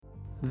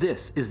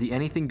This is the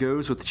Anything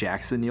Goes with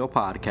Jackson Neill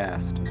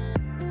podcast.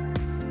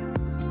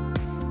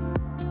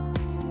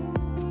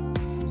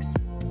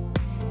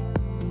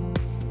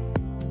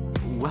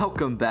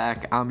 Welcome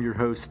back. I'm your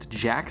host,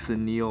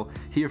 Jackson Neill,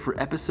 here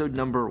for episode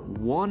number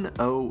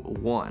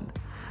 101.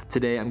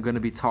 Today I'm going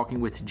to be talking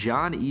with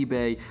John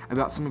eBay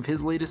about some of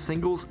his latest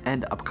singles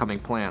and upcoming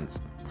plans.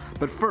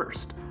 But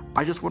first,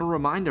 I just want to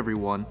remind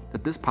everyone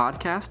that this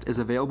podcast is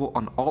available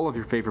on all of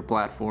your favorite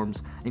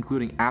platforms,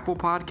 including Apple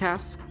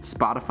Podcasts,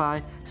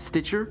 Spotify,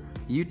 Stitcher,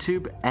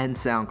 YouTube, and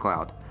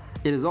SoundCloud.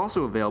 It is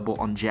also available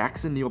on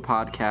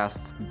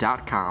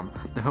jacksonneillpodcasts.com,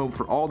 the home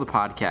for all the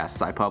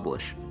podcasts I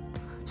publish.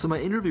 So my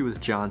interview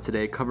with John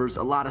today covers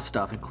a lot of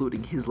stuff,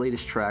 including his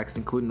latest tracks,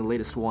 including the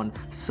latest one,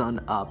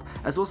 Sun Up,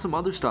 as well as some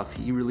other stuff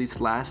he released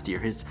last year.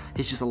 His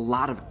just a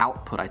lot of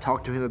output. I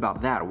talked to him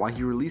about that, why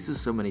he releases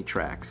so many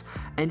tracks,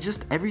 and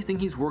just everything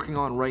he's working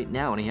on right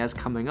now and he has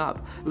coming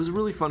up. It was a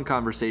really fun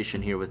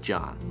conversation here with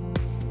John.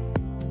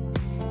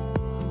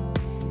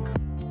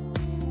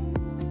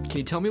 Can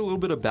you tell me a little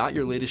bit about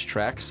your latest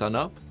track, Sun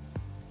Up?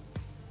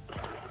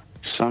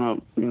 Sun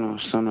Up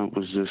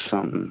was just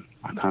something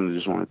I kind of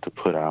just wanted to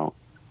put out.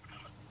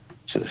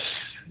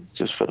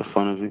 Just for the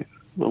fun of it.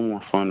 A little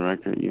more fun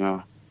record, you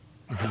know.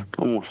 Mm-hmm. A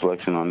little more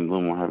flexing on it, a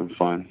little more having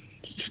fun.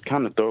 Just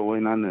kind of throw away,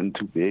 not nothing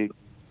too big.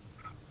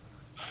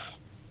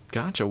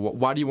 Gotcha.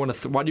 Why do you want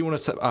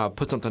to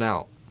put something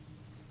out?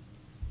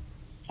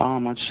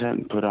 I just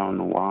hadn't put out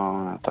in a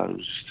while. I thought it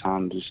was just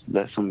time to just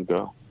let something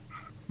go.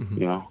 Mm-hmm.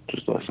 You know,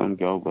 just let something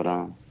go. But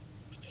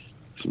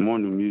there's more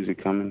new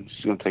music coming.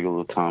 It's gonna take a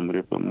little time with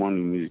it, but more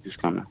new music is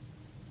coming.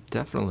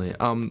 Definitely.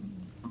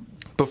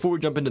 Before we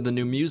jump into the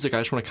new music, I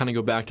just want to kind of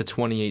go back to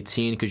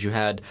 2018 because you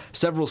had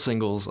several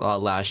singles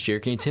last year.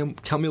 Can you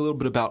tell me a little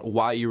bit about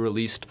why you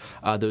released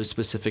those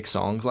specific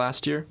songs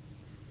last year?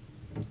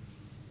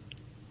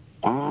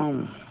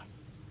 Really,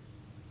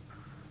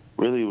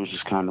 it was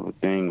just kind of a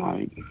thing,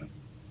 like,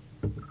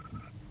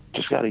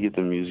 just got to get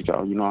the music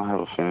out. You know, I have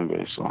a fan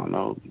base, so I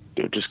know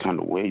they're just kind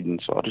of waiting,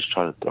 so I just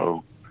try to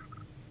throw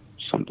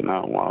something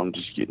out while I'm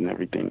just getting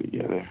everything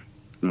together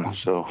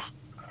myself,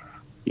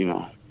 you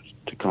know,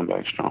 to come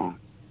back strong.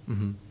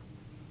 Mm-hmm.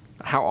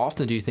 How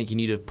often do you think you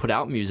need to put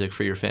out music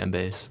for your fan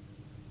base?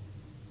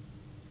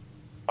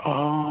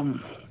 I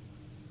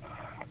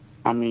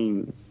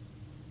mean,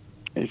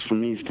 for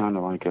me, it's kind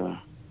of like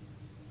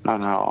not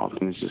how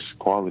often, it's just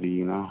quality,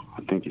 you know.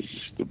 I think it's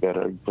just the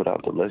better you put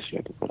out, the less you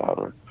have to put out,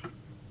 or,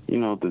 you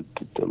know, the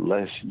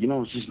less, you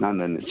know, it's just not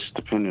nothing. It's just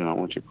depending on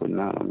what you're putting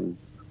out. I mean,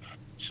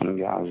 some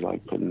guys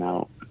like putting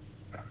out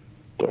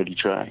 30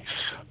 tracks.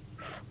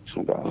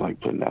 Some guys like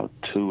putting out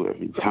 2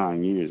 every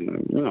 9 years,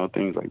 and, you know,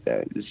 things like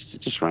that. It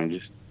just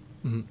ranges.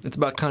 Mm-hmm. It's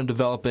about kind of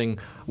developing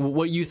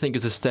what you think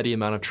is a steady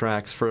amount of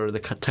tracks for the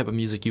type of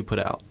music you put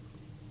out.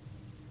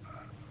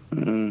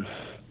 My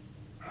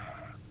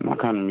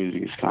kind of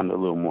music is kind of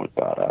a little more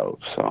thought out.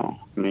 So, I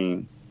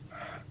mean,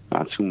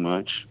 not too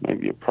much.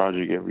 Maybe a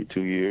project every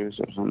 2 years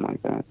or something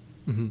like that.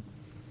 Mm-hmm.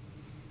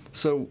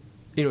 So,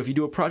 you know, if you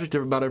do a project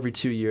about every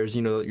 2 years,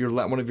 you know,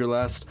 one of your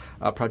last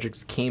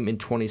projects came in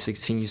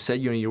 2016. You said,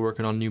 you know, you're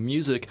working on new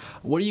music.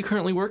 What are you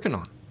currently working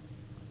on?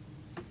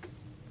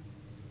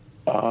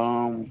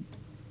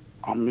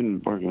 I've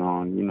been working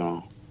on, you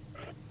know,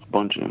 a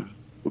bunch of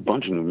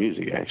new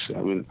music.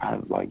 Actually, I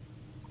have like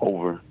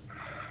over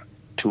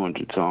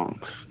 200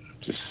 songs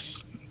just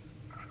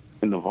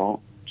in the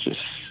vault. Just,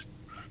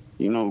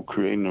 you know,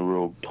 creating a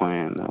real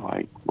plan to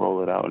like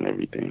roll it out and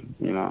everything.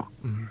 You know.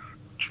 Mm-hmm.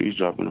 Trees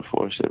drop in the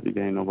forest every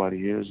day. Nobody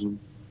hears them.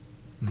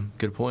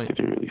 Good point. Did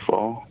they really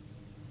fall?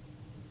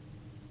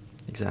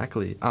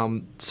 Exactly.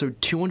 So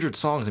 200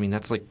 songs. I mean,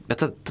 that's a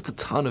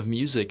ton of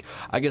music.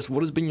 I guess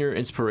what has been your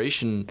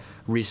inspiration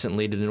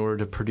recently in order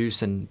to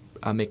produce and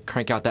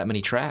crank out that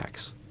many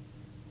tracks?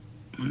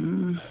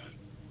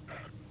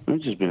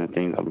 It's just been a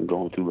thing I've been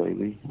going through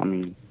lately. I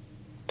mean,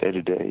 day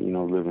to day, you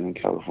know, living in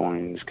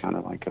California is kind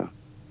of like a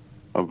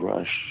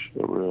rush,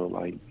 a real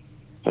like.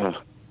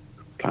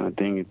 Kind of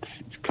thing.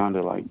 It's kind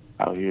of like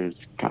out here, it's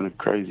kind of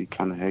crazy,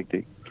 kind of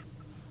hectic,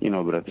 you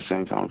know, but at the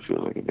same time it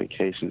feels like a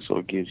vacation, so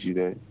it gives you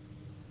that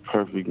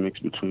perfect mix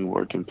between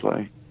work and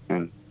play,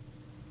 and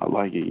I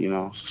like it, you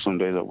know. Some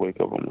days I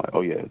wake up, I'm like, oh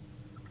yeah,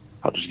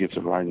 I'll just get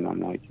to writing, I'm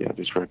like, yeah,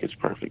 this record's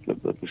perfect,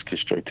 let's get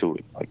straight to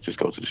it, like just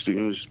go to the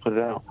studio and just put it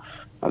out.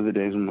 Other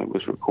days I'm like,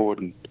 let's record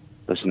and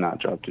let's not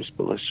drop this,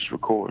 but let's just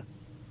record,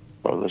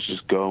 or let's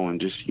just go and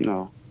just, you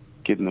know,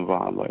 getting the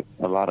vibe. Like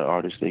a lot of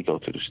artists, they go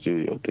to the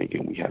studio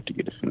thinking we have to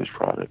get a finished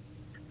product.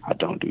 I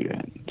don't do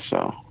that.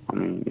 So, I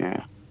mean,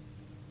 yeah.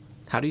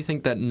 How do you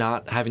think that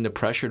not having the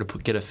pressure to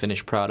get a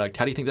finished product,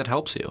 how do you think that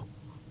helps you?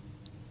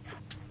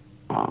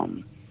 A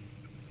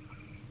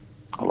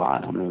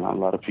lot. I mean, a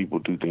lot of people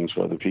do things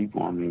for other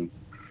people. I mean,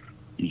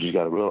 you just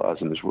got to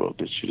realize in this world,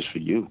 this shit is for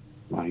you.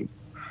 Like,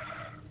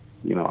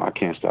 you know, I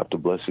can't stop the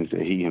blessings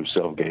that he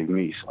himself gave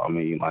me. So, I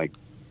mean, like,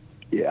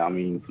 yeah, I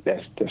mean,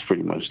 that's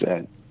pretty much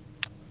that.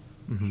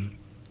 Mm-hmm.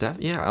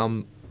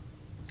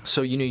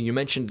 So, you know, you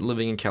mentioned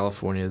living in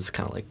California is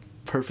kind of like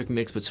perfect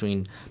mix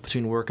between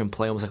work and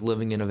play, almost like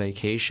living in a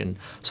vacation.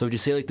 So would you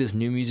say like this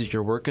new music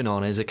you're working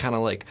on, is it kind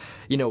of like,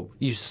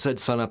 you said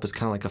Sun Up is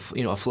kind of like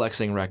a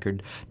flexing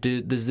record.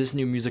 Does this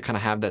new music kind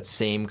of have that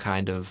same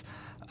kind of,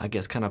 I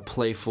guess, kind of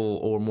playful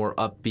or more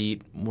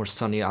upbeat, more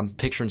sunny, I'm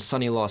picturing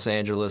sunny Los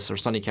Angeles or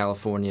sunny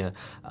California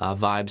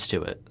vibes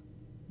to it?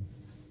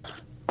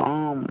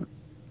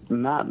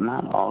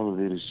 Not all of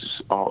it is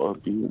just all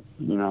upbeat,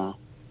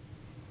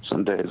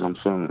 Some days I'm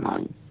feeling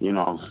like,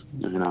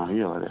 living out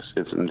here, like I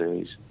said, some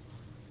days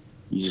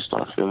you just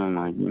start feeling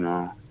like,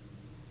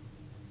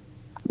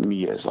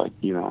 me as like,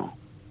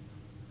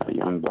 a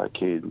young black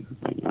kid,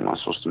 like, am I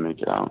supposed to make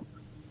it out?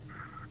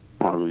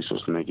 I'm not really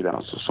supposed to make it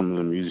out. So some of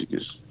the music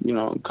is,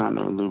 kind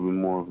of a little bit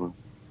more of a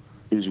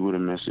music with a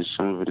message.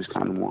 Some of it is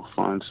kind of more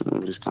fun. Some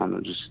of it is kind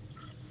of just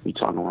me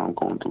talking about I'm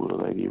going through with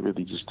a lady. It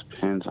really just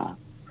depends on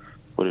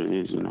what it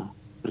is,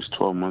 There's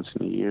 12 months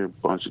in a year, a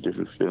bunch of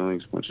different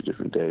feelings, a bunch of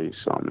different days.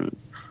 So,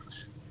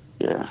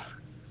 yeah.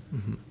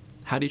 Mm-hmm.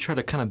 How do you try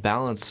to kind of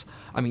balance,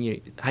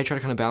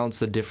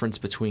 the difference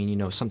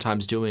between,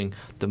 sometimes doing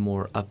the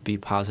more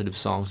upbeat, positive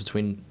songs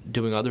between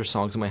doing other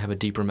songs that might have a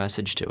deeper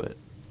message to it?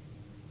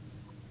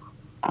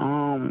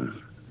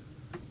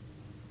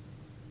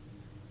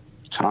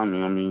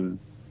 Timing,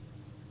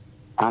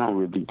 I don't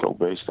really go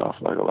based off,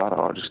 like a lot of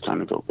artists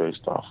kind of go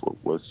based off of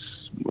what's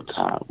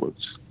hot,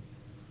 what's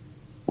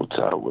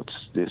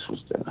this,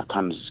 what's that. I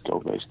kind of just go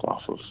based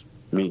off of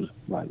me,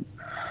 like,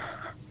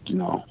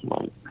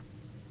 like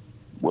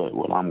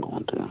what I'm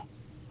going through,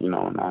 and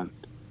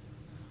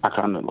I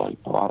kind of, like,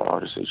 a lot of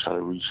artists, they try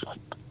to reach, like,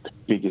 the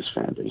biggest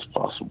fan base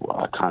possible.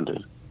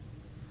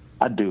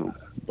 I do,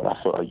 but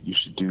I feel like you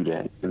should do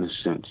that in a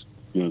sense,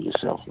 being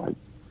yourself, like,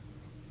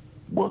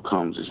 what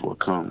comes is what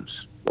comes.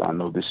 But I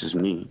know this is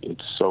me.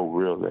 It's so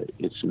real that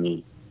it's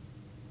me.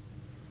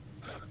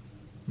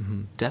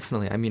 Mm-hmm.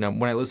 Definitely.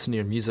 When I listen to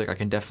your music, I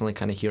can definitely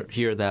kind of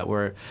hear that,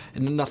 where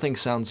nothing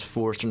sounds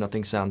forced or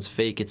nothing sounds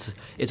fake.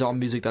 It's all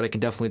music that I can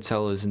definitely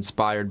tell is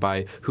inspired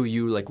by who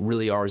you like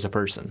really are as a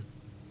person.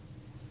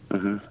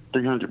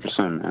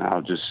 300%,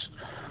 man.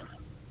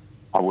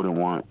 I wouldn't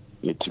want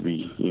it to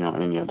be,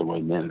 any other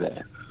way than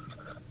that.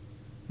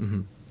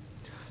 Mm-hmm.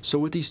 So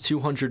with these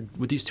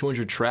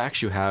 200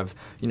 tracks you have,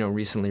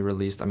 recently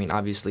released,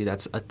 obviously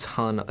that's a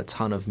ton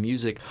of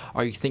music.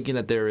 Are you thinking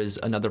that there is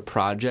another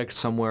project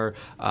somewhere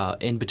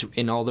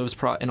in all those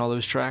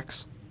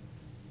tracks?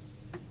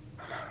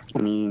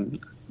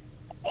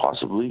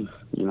 Possibly.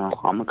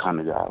 I'm a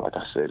kind of guy, like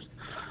I said,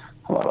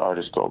 a lot of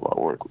artists go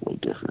about work way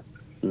different.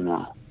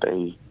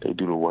 They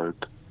do the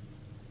work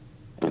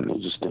and they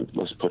just think,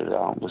 let's put it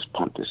out, let's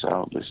pump this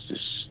out, let's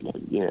just,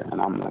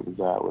 and I'm like a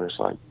guy where it's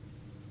like,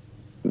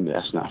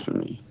 that's not for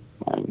me.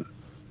 Like,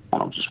 I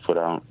don't just put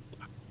out,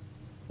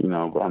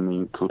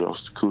 but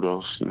kudos to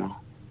kudos,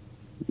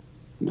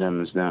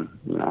 them is them,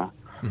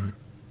 Mm-hmm.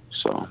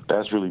 So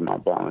that's really my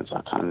balance. I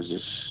kind of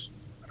just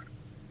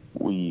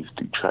weave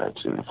through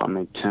tracks, and if I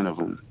make 10 of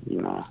them,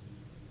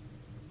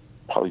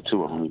 probably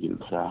 2 of them are getting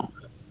put out.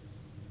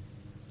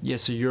 Yeah,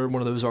 so you're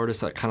one of those artists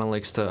that kind of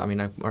likes to,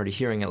 I'm already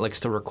hearing it, likes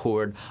to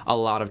record a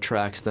lot of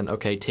tracks, then,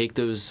 okay, take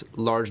those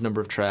large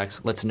number of tracks,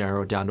 let's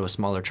narrow it down to a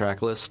smaller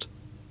track list.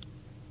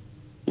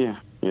 Yeah,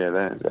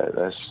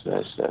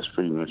 that's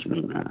pretty much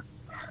me, man.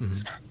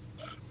 Mm-hmm.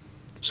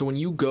 So when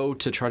you go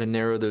to try to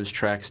narrow those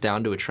tracks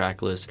down to a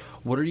track list,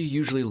 what are you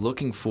usually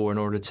looking for in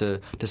order to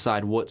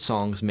decide what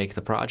songs make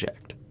the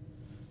project?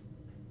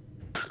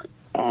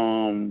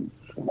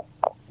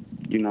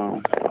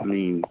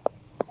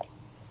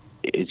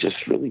 It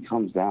just really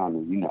comes down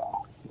to,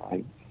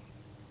 like,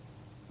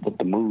 what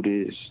the mood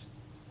is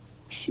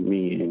for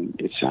me.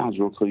 And it sounds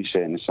real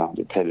cliche and it sounds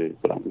repetitive,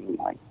 but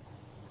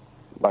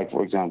like,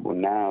 for example,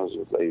 now is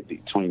lately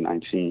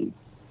 2019.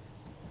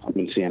 I've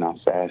been seeing how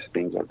fast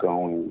things are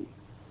going.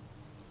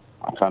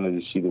 I kind of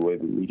just see the way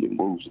the media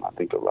moves, and I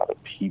think a lot of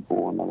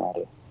people and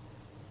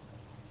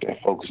they're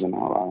focusing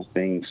on a lot of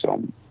things.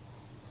 So,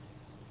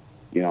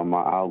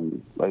 my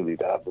album lately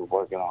that I've been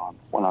working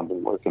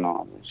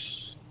on,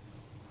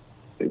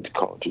 it's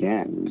called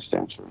GN, and it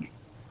stands for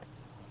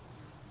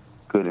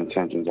Good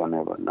Intentions Are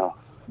Never Enough,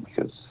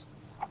 because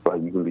I feel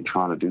like you can be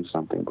trying to do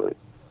something, but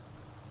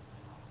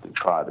the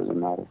try doesn't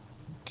matter.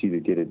 It's either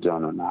get it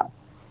done or not.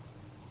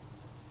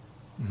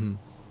 Mm-hmm.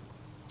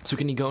 So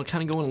can you go in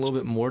a little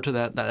bit more to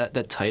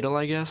that title,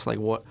 I guess, like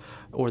what,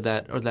 or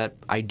that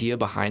idea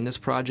behind this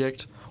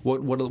project?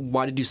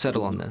 Why did you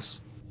settle on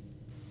this?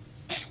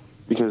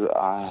 Because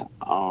I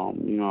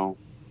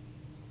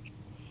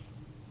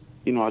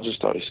just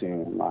started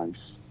seeing in life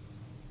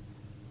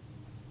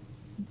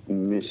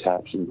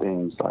mishaps and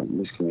things like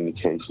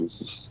miscommunications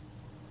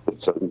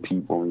with certain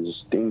people and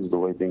just the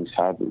way things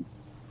happen.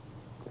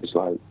 It's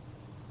like,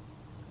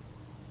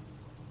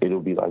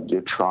 it'll be like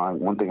you're trying.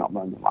 One thing I've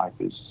learned in life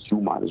is you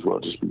might as well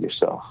just be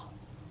yourself.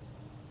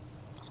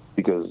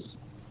 Because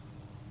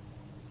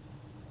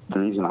the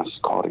reason I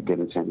called it Good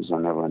Intentions Are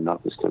Never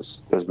Enough is because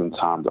there's been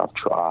times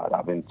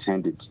I've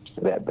intended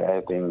for that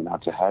bad thing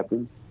not to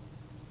happen,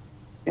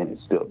 and it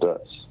still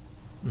does.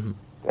 Mm-hmm.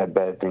 That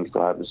bad thing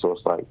still happens. So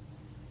it's like,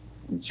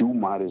 you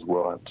might as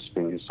well have to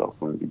spin yourself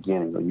from the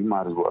beginning, or you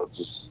might as well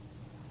just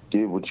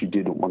did what you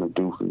didn't want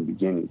to do from the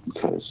beginning,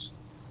 because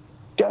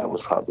that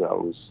was probably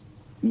always,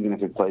 even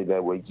if it played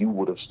that way, you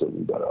would have still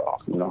been better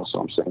off, you know? So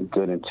I'm saying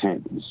good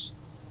intent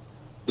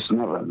it's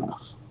never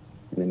enough,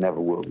 and it never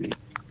will be,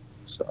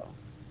 so.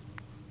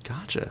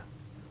 Gotcha.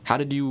 How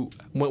did you,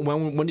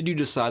 when did you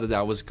decide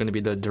that was going to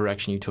be the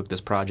direction you took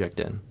this project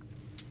in?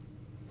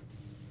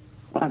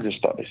 I just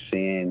started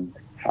seeing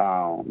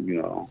how,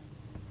 you know,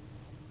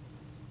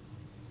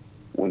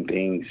 when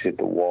things hit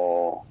the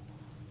wall,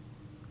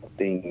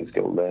 things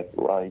go left,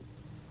 right,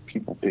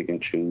 people pick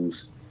and choose.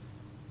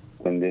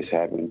 When this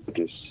happened,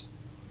 just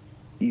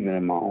even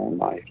in my own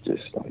life,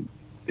 just like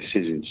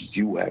decisions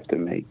you have to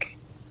make,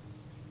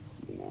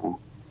 you know,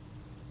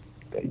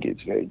 that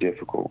gets very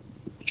difficult.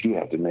 But you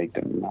have to make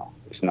them, you know.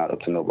 It's not up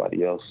to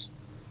nobody else.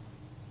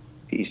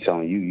 He's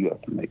telling you, you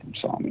have to make them.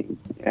 So, I mean,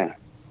 yeah.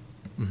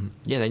 Mm-hmm.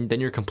 Yeah, then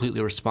you're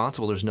completely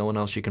responsible. There's no one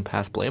else you can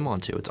pass blame on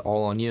to. It's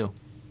all on you.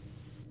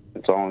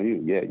 It's all on you,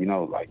 yeah. You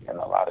know, like in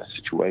a lot of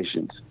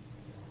situations,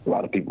 a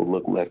lot of people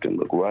look left and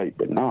look right,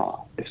 but nah,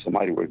 if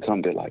somebody were to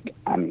come, they're like,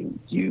 I mean,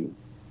 you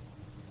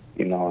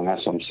know, and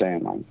that's what I'm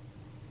saying. Like,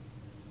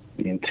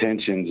 the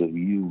intentions of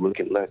you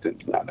looking left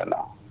and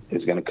no,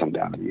 it's going to come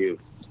down to you.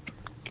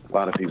 A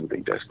lot of people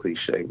think that's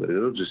cliche, but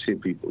it'll just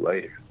hit people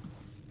later.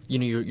 You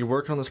know, you're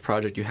working on this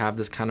project. You have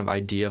this kind of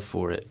idea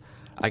for it.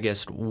 I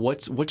guess,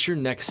 what's your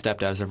next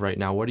step as of right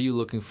now? What are you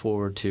looking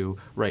forward to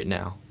right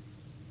now?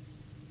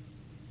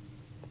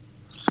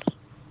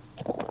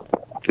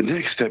 The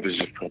next step is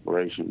just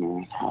preparation,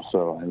 man. I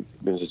feel like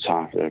there's a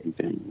time for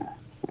everything,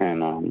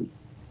 man. And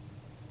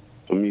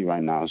for me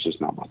right now, it's just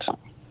not my time.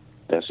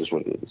 That's just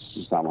what it is. It's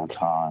just not my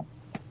time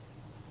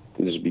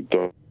to just be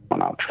throwing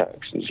out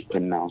tracks and just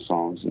putting out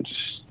songs and just,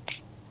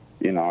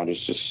 you know,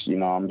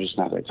 I'm just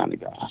not that kind of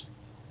guy.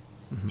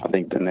 Mm-hmm. I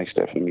think the next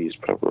step for me is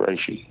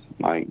preparation,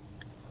 like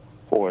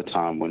for a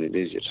time when it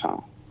is your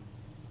time.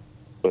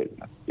 But,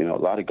 you know,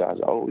 a lot of guys,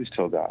 I always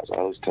tell guys,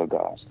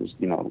 because,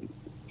 you know,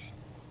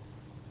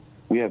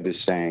 we have this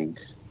saying,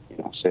 you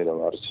know, I say it a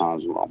lot of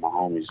times with all my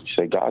homies. We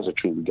say guys are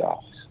truly guys.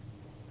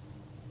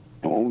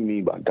 And what we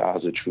mean by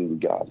guys are truly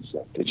guys is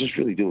that they just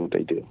really do what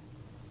they do.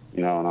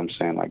 You know what I'm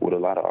saying? Like, with a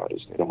lot of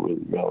artists, they don't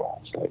really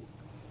realize, like,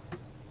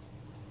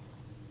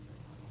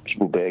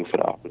 people beg for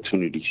the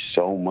opportunity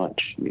so much,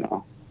 you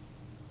know.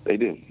 They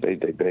do. They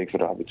beg for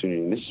the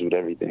opportunity, and this is with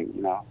everything,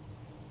 you know.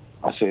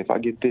 I say, if I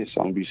get this,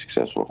 I'm going to be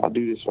successful. If I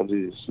do this, I'll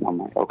do this. And I'm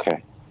like,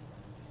 okay.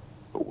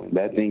 But when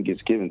that thing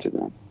gets given to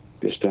them,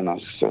 they're still not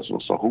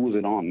successful. So who is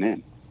it on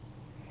then?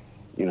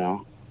 You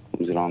know,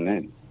 who's it on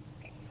then?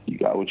 You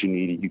got what you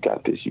needed. You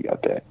got this. You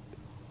got that.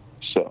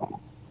 So.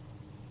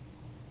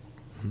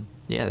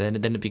 Yeah.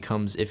 Then it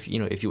becomes, if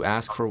you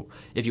ask for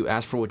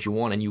what you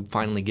want and you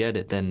finally get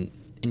it, then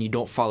and you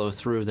don't follow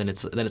through, then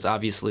it's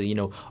obviously, you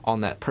know,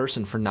 on that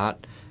person for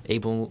not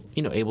able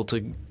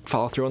to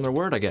follow through on their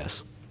word, I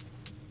guess.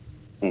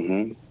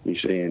 You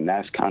see, and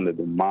that's kind of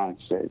the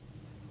mindset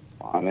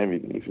on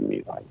everything for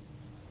me. Like,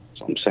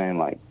 so I'm saying,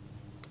 like,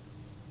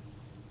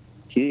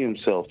 he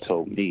himself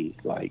told me,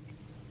 like,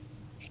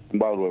 and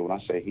by the way, when I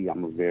say he,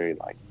 I'm very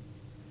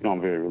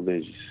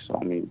religious. So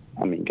I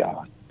mean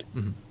God.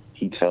 Mm-hmm.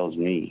 He tells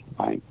me,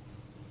 like,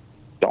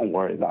 don't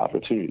worry, the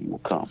opportunity will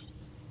come.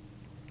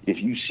 If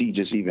you see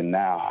just even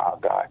now how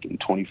God in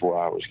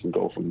 24 hours can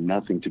go from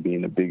nothing to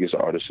being the biggest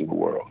artist in the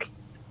world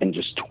in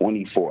just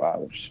 24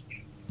 hours.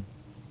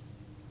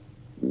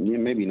 Yeah,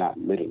 maybe not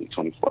literally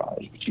 24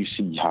 hours, but you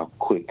see how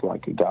quick,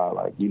 like, a guy,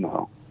 like, you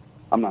know,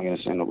 I'm not going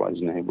to say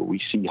nobody's name, but we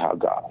see how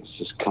guys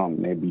just come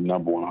and they be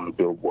number one on the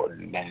Billboard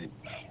and then.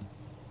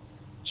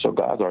 So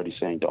God's already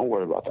saying, don't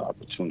worry about the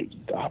opportunity.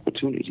 The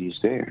opportunity is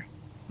there.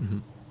 Mm-hmm.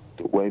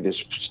 The way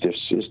there's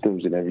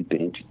systems and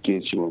everything to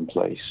get you in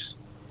place.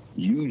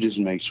 You just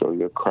make sure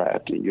your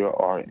craft and your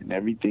art and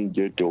everything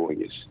you're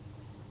doing is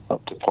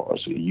up to par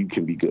so you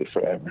can be good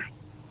forever.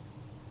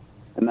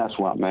 And that's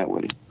where I'm at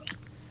with it.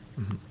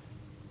 Mm-hmm.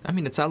 I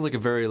mean, it sounds like a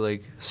very,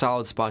 like,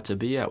 solid spot to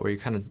be at, where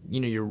you're kind of, you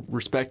know, you're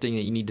respecting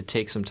that you need to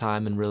take some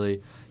time and really,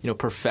 you know,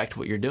 perfect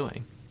what you're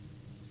doing.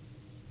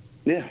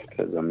 Yeah,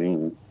 because, I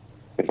mean,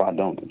 if I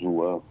don't, then who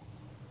will?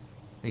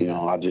 Exactly. You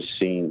know, I just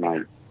seen,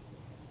 like,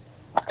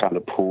 I kind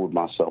of pulled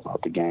myself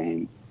out the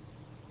game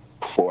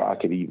before I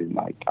could even,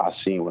 like, I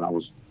seen when I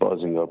was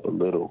buzzing up a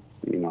little,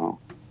 you know.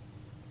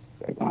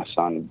 Like, when I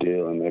signed the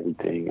deal and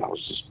everything, I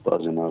was just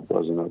buzzing up,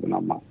 and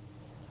I'm like,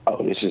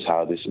 oh, this is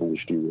how this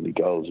industry really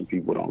goes, and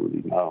people don't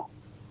really know.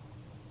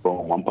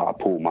 Boom, I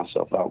pulled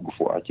myself out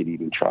before I could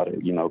even try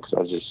to, you know, because I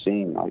was just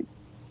seeing, like,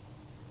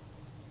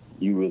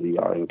 you really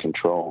are in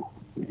control.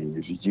 And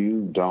if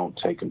you don't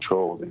take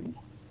control, then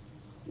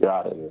you're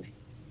out of there.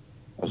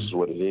 That's just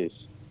what it is.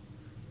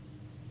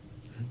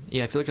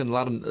 Yeah, I feel like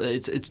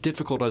it's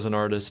difficult as an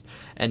artist,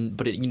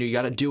 but you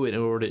got to do it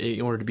in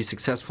order to be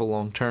successful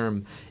long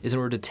term. Is in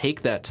order to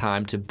take that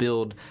time to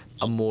build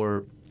a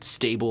more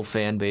stable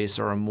fan base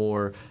or a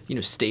more,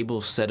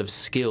 stable set of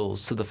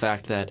skills to the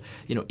fact that,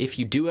 if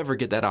you do ever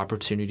get that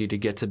opportunity to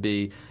get to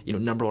be,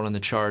 number one on the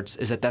charts,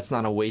 is that that's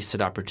not a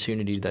wasted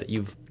opportunity, that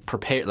you've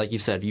prepared, like you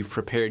said, you've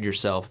prepared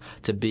yourself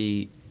to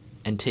be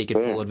and take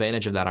full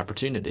advantage of that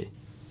opportunity.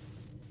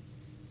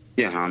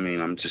 Yeah, I mean,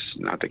 I'm just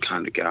not the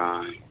kind of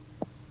guy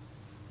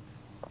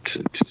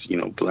to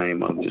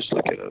blame others.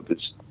 Look at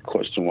others,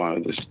 question why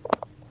others.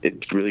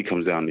 It really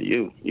comes down to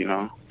you,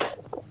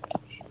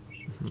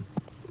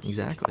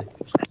 Exactly.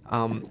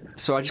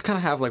 So I just kind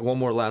of have like one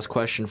more last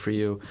question for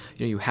you.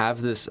 You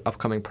have this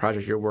upcoming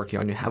project you're working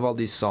on. You have all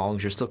these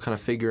songs. You're still kind of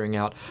figuring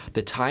out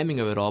the timing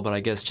of it all. But I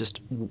guess just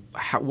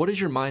what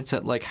is your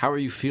mindset like? How are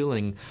you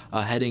feeling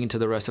heading into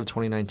the rest of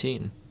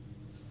 2019?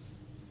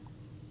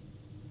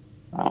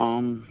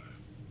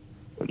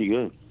 Pretty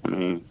good. I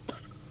mean,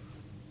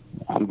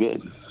 I'm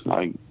good.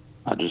 Like,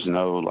 I just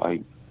know,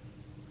 like,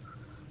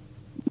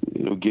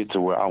 it'll get to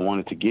where I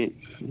want it to get.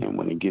 And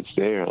when it gets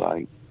there,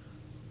 like,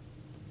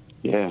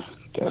 yeah,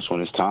 that's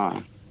when it's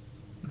time.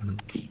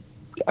 Mm-hmm.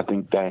 I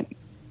think that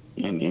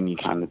in any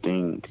kind of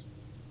thing,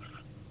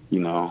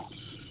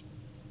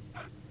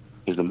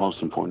 is the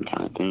most important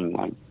kind of thing.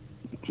 Like,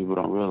 people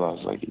don't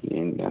realize, like,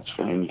 and that's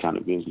for any kind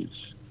of business.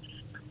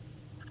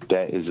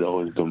 That is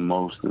always the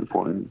most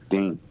important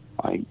thing.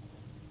 Like,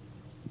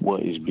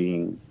 what is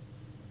being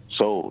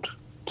sold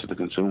to the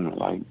consumer?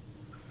 Like,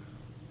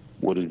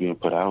 what is being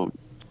put out?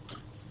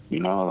 A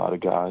lot of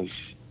guys,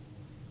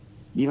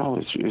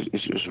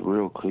 it's just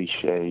real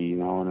cliche,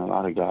 and a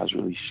lot of guys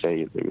really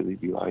say it. They really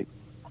be like,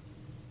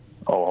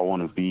 oh, I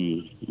want to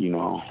be,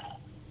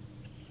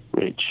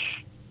 rich.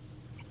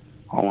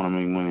 I want to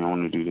make money. I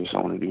want to do this.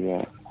 I want to do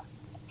that.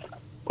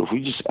 But if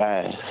we just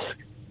ask,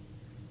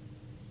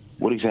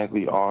 what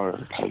exactly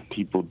are like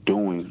people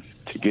doing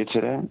to get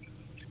to that?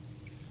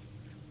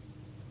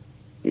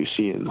 You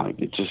see it, like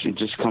it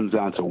just comes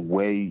down to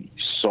way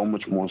so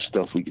much more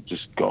stuff we could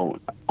just go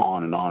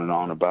on and on and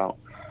on about.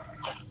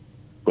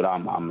 But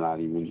I'm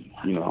not even,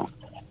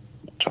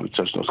 trying to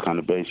touch those kind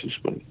of bases.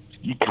 But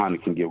you kind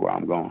of can get where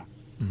I'm going.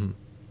 Mm-hmm.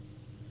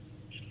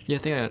 Yeah, I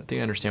think I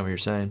understand what you're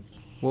saying.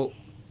 Well,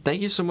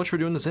 thank you so much for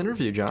doing this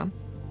interview, John.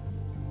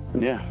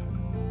 Yeah,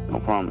 no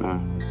problem,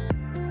 man.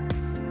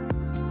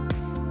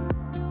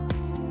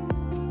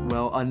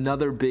 Well,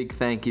 another big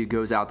thank you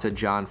goes out to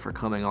John for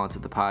coming on to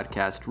the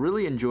podcast.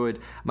 Really enjoyed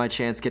my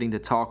chance getting to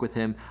talk with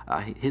him.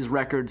 His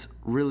records,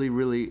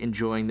 really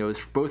enjoying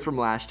those, both from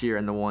last year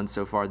and the one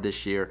so far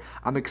this year.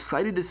 I'm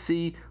excited to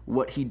see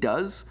what he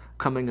does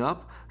coming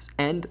up.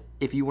 And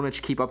if you want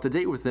to keep up to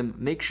date with him,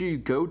 make sure you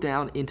go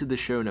down into the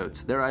show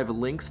notes. There I have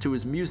links to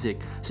his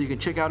music so you can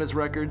check out his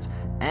records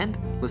and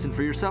listen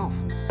for yourself.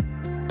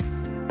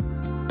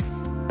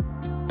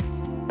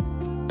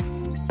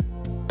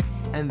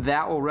 And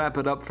that will wrap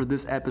it up for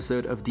this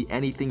episode of the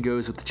Anything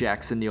Goes with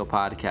Jackson Neill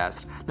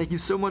podcast. Thank you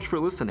so much for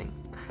listening.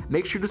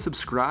 Make sure to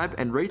subscribe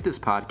and rate this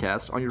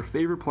podcast on your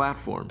favorite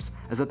platforms,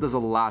 as that does a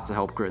lot to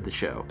help grow the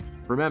show.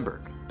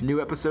 Remember,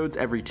 new episodes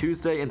every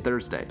Tuesday and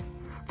Thursday.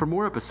 For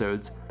more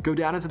episodes, go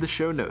down into the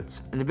show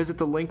notes and visit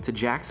the link to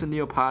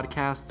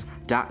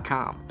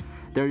jacksonneillpodcasts.com.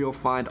 There you'll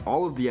find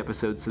all of the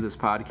episodes to this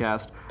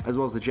podcast, as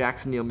well as the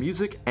Jackson Neill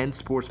music and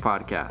sports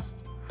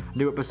podcasts.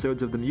 New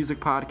episodes of the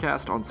music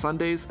podcast on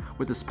Sundays,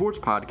 with the sports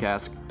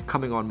podcast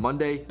coming on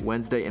Monday,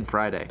 Wednesday, and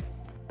Friday.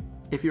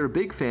 If you're a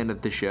big fan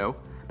of the show,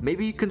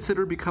 maybe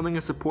consider becoming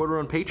a supporter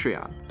on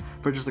Patreon.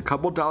 For just a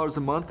couple dollars a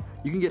month,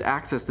 you can get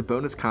access to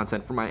bonus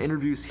content from my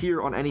interviews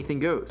here on Anything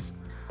Goes.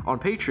 On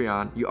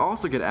Patreon, you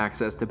also get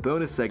access to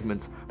bonus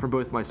segments from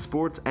both my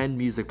sports and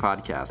music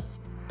podcasts.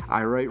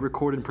 I write,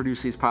 record, and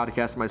produce these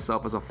podcasts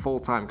myself as a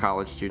full-time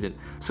college student,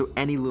 so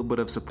any little bit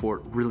of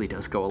support really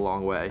does go a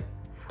long way.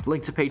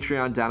 Link to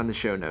Patreon down in the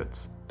show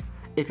notes.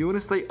 If you want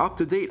to stay up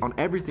to date on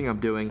everything I'm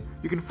doing,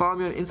 you can follow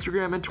me on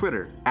Instagram and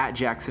Twitter at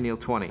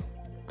JacksonNeill20.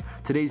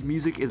 Today's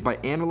music is by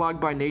Analog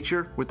by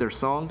Nature with their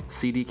song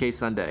CDK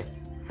Sunday.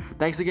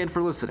 Thanks again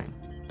for listening.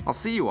 I'll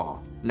see you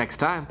all next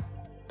time.